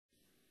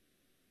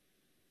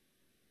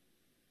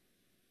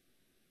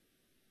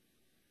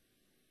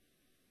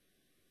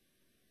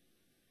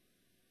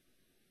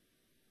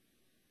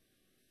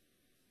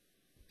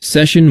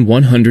Session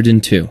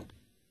 102,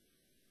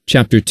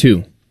 Chapter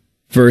 2,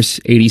 Verse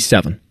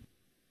 87.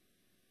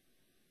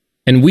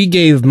 And we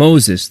gave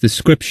Moses the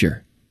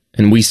Scripture,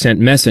 and we sent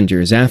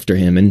messengers after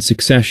him in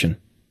succession.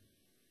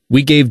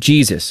 We gave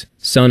Jesus,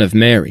 son of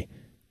Mary,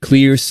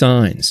 clear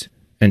signs,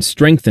 and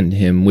strengthened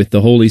him with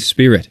the Holy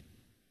Spirit.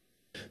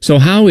 So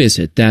how is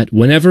it that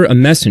whenever a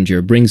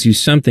messenger brings you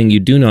something you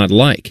do not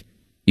like,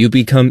 you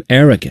become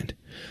arrogant,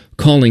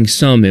 calling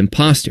some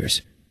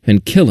impostors,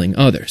 and killing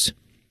others?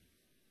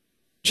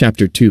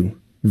 Chapter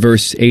 2,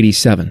 Verse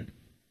 87.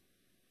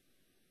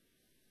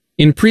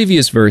 In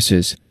previous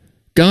verses,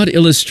 God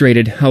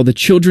illustrated how the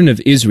children of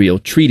Israel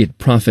treated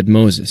Prophet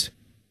Moses.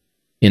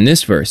 In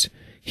this verse,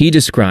 he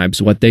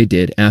describes what they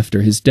did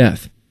after his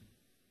death.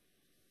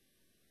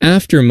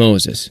 After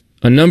Moses,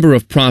 a number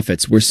of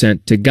prophets were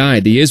sent to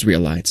guide the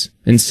Israelites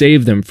and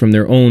save them from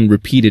their own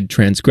repeated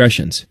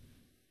transgressions.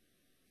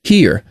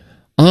 Here,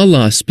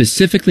 Allah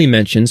specifically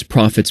mentions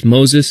prophets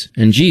Moses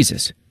and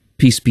Jesus,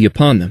 peace be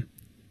upon them,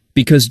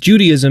 because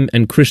Judaism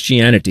and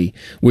Christianity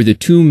were the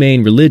two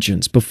main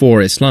religions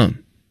before Islam.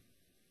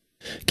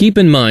 Keep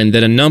in mind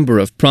that a number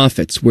of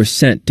prophets were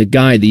sent to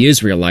guide the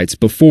Israelites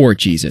before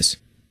Jesus.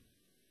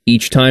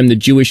 Each time the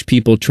Jewish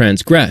people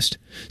transgressed,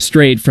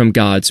 strayed from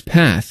God's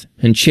path,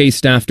 and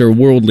chased after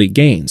worldly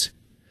gains,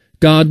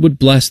 God would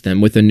bless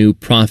them with a new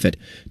prophet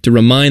to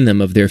remind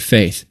them of their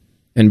faith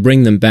and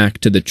bring them back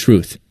to the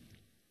truth.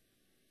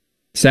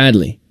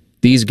 Sadly,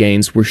 these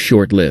gains were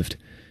short-lived,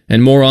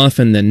 and more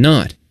often than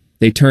not,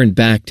 they turned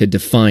back to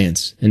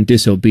defiance and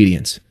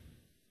disobedience.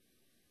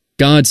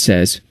 God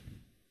says,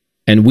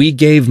 "And we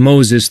gave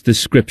Moses the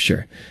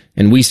Scripture,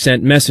 and we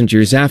sent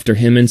messengers after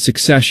him in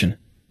succession,"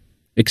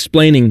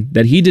 explaining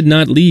that he did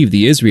not leave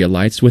the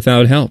Israelites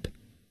without help.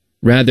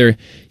 Rather,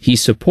 he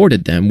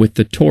supported them with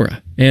the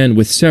Torah and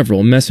with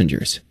several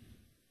messengers.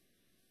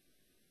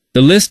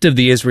 The list of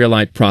the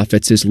Israelite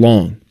prophets is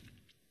long.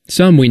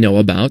 Some we know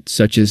about,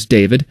 such as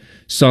David,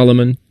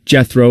 Solomon,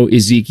 Jethro,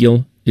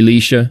 Ezekiel,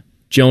 Elisha,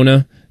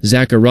 Jonah,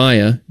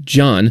 Zechariah,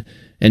 John,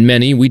 and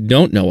many we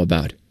don't know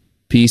about.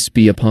 Peace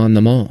be upon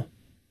them all.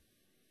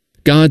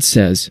 God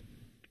says,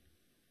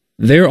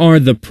 "There are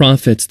the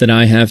prophets that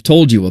I have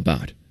told you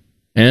about,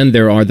 and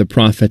there are the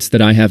prophets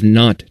that I have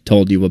not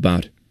told you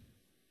about.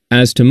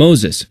 As to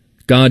Moses,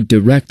 God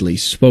directly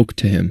spoke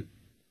to him."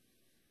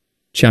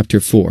 Chapter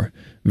 4,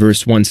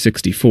 verse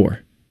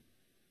 164.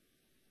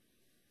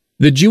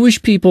 The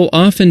Jewish people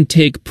often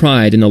take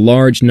pride in a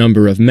large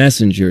number of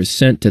messengers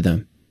sent to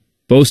them,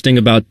 boasting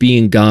about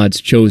being God's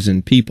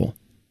chosen people.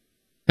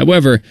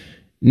 However,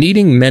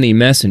 needing many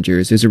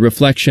messengers is a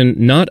reflection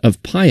not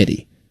of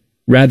piety.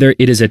 Rather,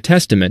 it is a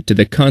testament to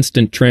the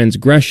constant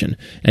transgression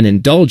and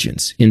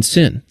indulgence in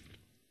sin.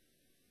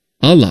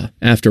 Allah,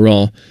 after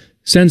all,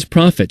 sends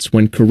prophets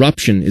when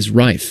corruption is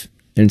rife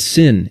and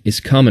sin is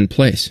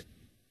commonplace.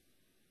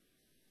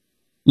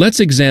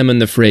 Let's examine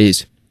the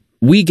phrase,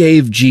 "We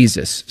gave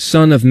Jesus,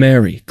 son of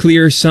Mary,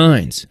 clear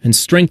signs and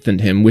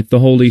strengthened him with the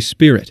Holy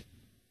Spirit."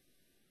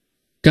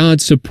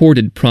 God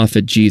supported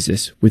Prophet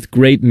Jesus with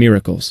great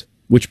miracles,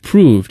 which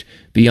proved,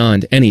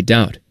 beyond any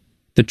doubt,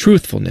 the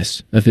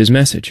truthfulness of his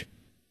message.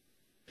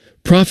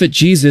 Prophet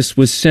Jesus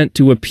was sent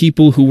to a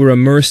people who were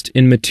immersed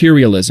in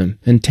materialism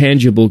and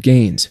tangible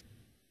gains.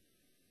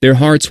 Their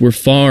hearts were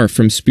far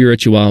from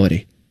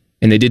spirituality,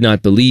 and they did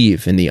not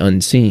believe in the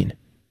unseen.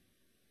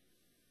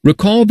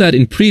 Recall that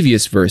in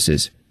previous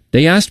verses,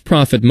 they asked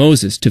Prophet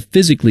Moses to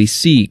physically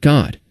see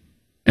God,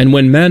 and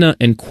when manna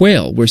and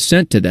quail were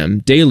sent to them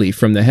daily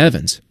from the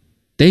heavens,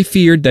 they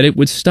feared that it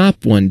would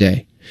stop one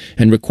day,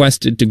 and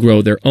requested to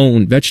grow their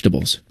own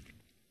vegetables.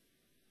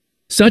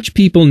 Such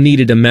people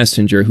needed a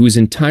messenger whose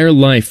entire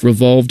life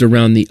revolved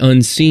around the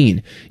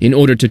unseen in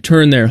order to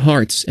turn their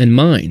hearts and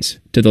minds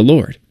to the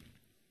Lord.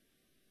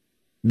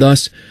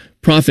 Thus,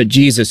 Prophet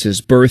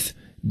Jesus' birth,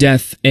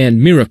 death,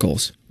 and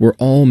miracles were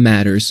all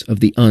matters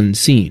of the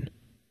unseen.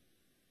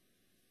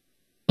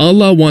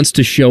 Allah wants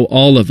to show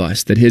all of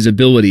us that his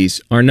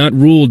abilities are not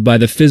ruled by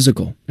the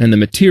physical and the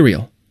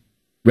material.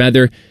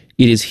 Rather,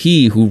 it is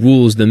he who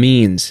rules the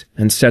means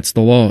and sets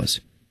the laws.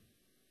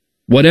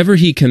 Whatever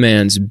he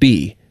commands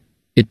be,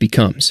 it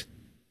becomes.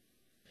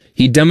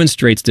 He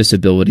demonstrates this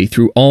ability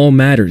through all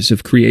matters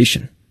of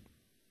creation.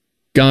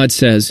 God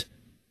says,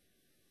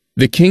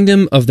 "The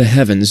kingdom of the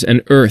heavens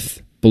and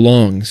earth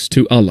belongs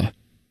to Allah.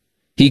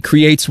 He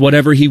creates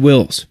whatever he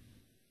wills.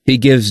 He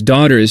gives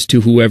daughters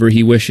to whoever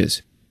he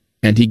wishes,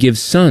 and he gives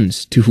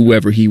sons to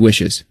whoever he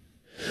wishes.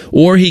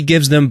 Or he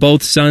gives them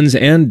both sons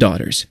and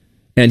daughters,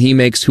 and he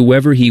makes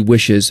whoever he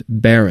wishes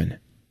barren.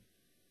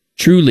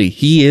 Truly,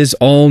 he is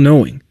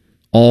all-knowing,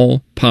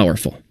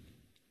 all-powerful."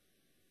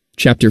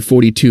 Chapter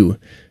 42,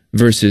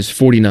 verses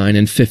 49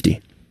 and 50.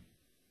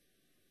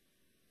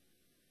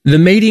 The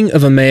mating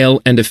of a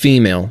male and a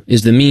female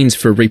is the means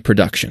for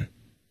reproduction.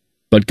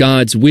 But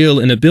God's will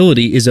and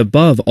ability is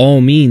above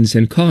all means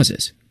and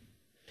causes.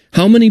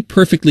 How many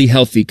perfectly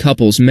healthy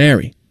couples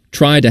marry,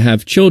 try to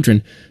have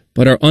children,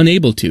 but are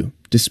unable to,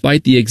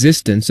 despite the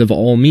existence of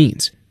all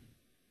means?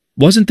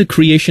 Wasn't the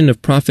creation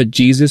of Prophet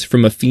Jesus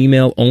from a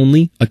female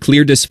only a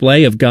clear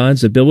display of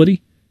God's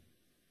ability?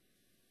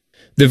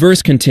 The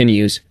verse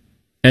continues,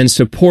 and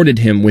supported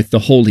him with the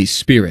Holy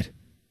Spirit.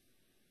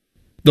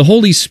 The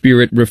Holy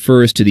Spirit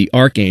refers to the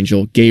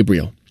archangel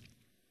Gabriel.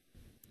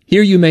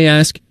 Here you may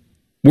ask,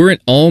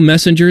 weren't all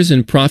messengers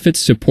and prophets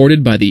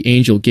supported by the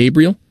angel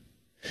Gabriel?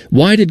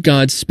 Why did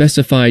God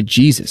specify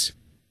Jesus?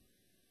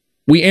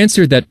 We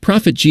answer that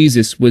Prophet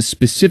Jesus was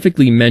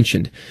specifically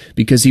mentioned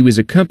because he was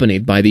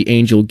accompanied by the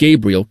angel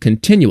Gabriel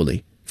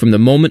continually from the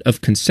moment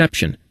of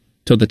conception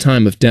till the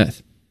time of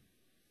death.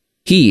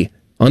 He,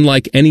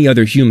 unlike any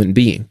other human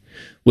being,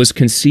 was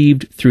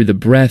conceived through the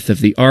breath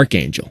of the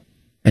archangel,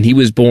 and he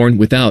was born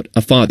without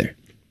a father.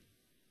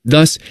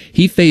 Thus,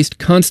 he faced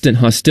constant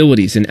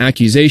hostilities and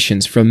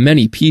accusations from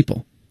many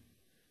people.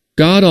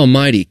 God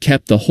Almighty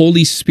kept the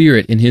Holy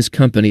Spirit in his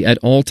company at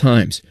all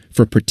times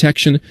for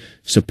protection,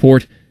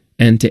 support,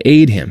 and to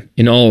aid him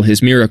in all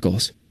his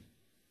miracles.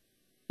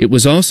 It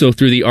was also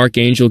through the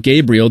archangel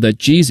Gabriel that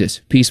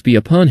Jesus, peace be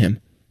upon him,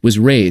 was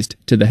raised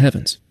to the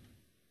heavens.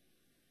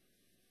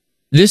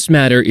 This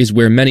matter is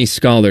where many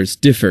scholars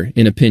differ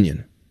in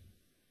opinion.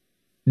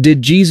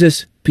 Did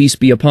Jesus, peace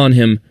be upon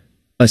him,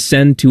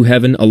 ascend to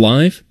heaven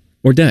alive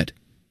or dead?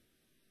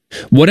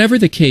 Whatever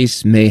the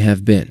case may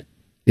have been,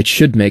 it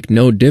should make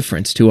no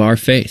difference to our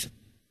faith.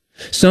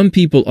 Some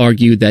people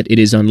argue that it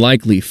is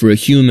unlikely for a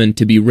human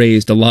to be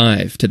raised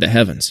alive to the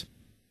heavens.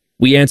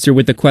 We answer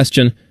with the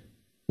question,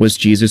 was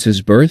Jesus'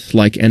 birth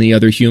like any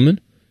other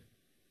human?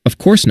 Of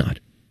course not.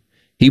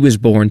 He was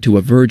born to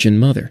a virgin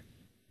mother.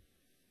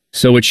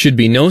 So it should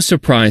be no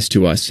surprise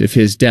to us if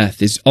his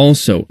death is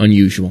also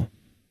unusual.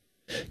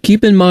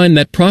 Keep in mind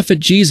that Prophet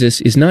Jesus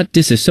is not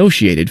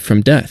disassociated from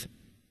death.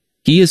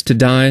 He is to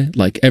die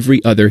like every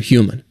other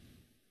human.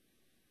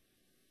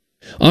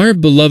 Our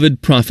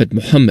beloved Prophet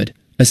Muhammad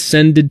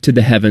ascended to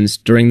the heavens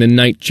during the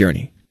night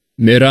journey,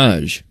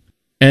 Miraj,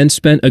 and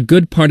spent a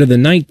good part of the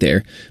night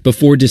there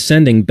before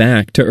descending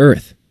back to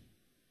earth.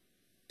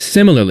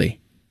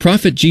 Similarly,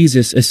 Prophet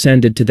Jesus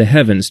ascended to the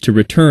heavens to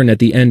return at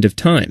the end of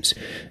times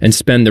and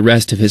spend the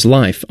rest of his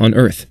life on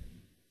earth.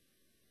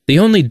 The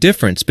only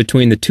difference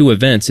between the two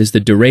events is the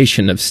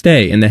duration of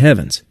stay in the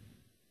heavens.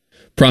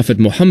 Prophet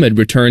Muhammad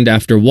returned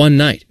after one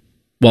night,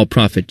 while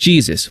Prophet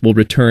Jesus will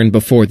return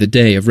before the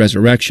day of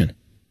resurrection.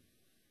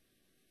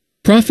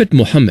 Prophet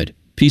Muhammad,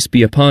 peace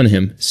be upon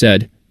him,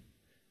 said,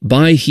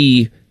 "By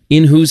he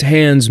in whose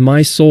hands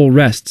my soul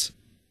rests,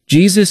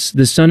 Jesus,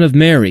 the son of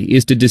Mary,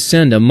 is to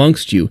descend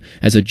amongst you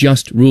as a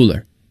just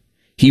ruler.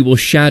 He will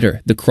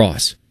shatter the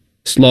cross,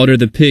 slaughter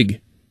the pig,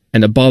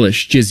 and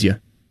abolish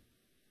jizya.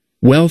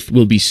 Wealth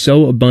will be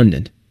so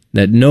abundant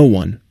that no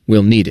one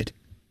will need it."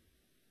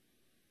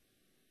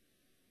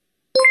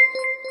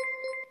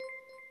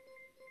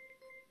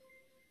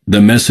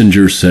 The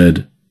messenger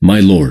said, "My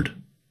Lord,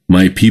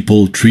 my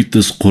people treat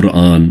this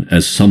Quran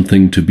as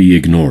something to be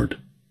ignored."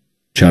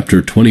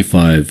 Chapter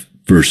 25,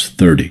 verse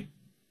 30.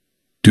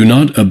 Do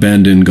not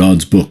abandon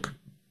God's book.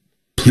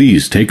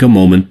 Please take a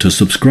moment to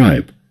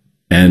subscribe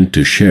and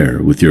to share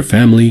with your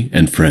family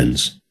and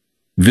friends.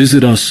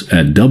 Visit us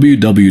at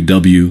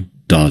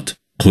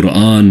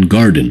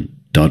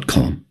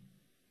www.QURANGARDEN.com.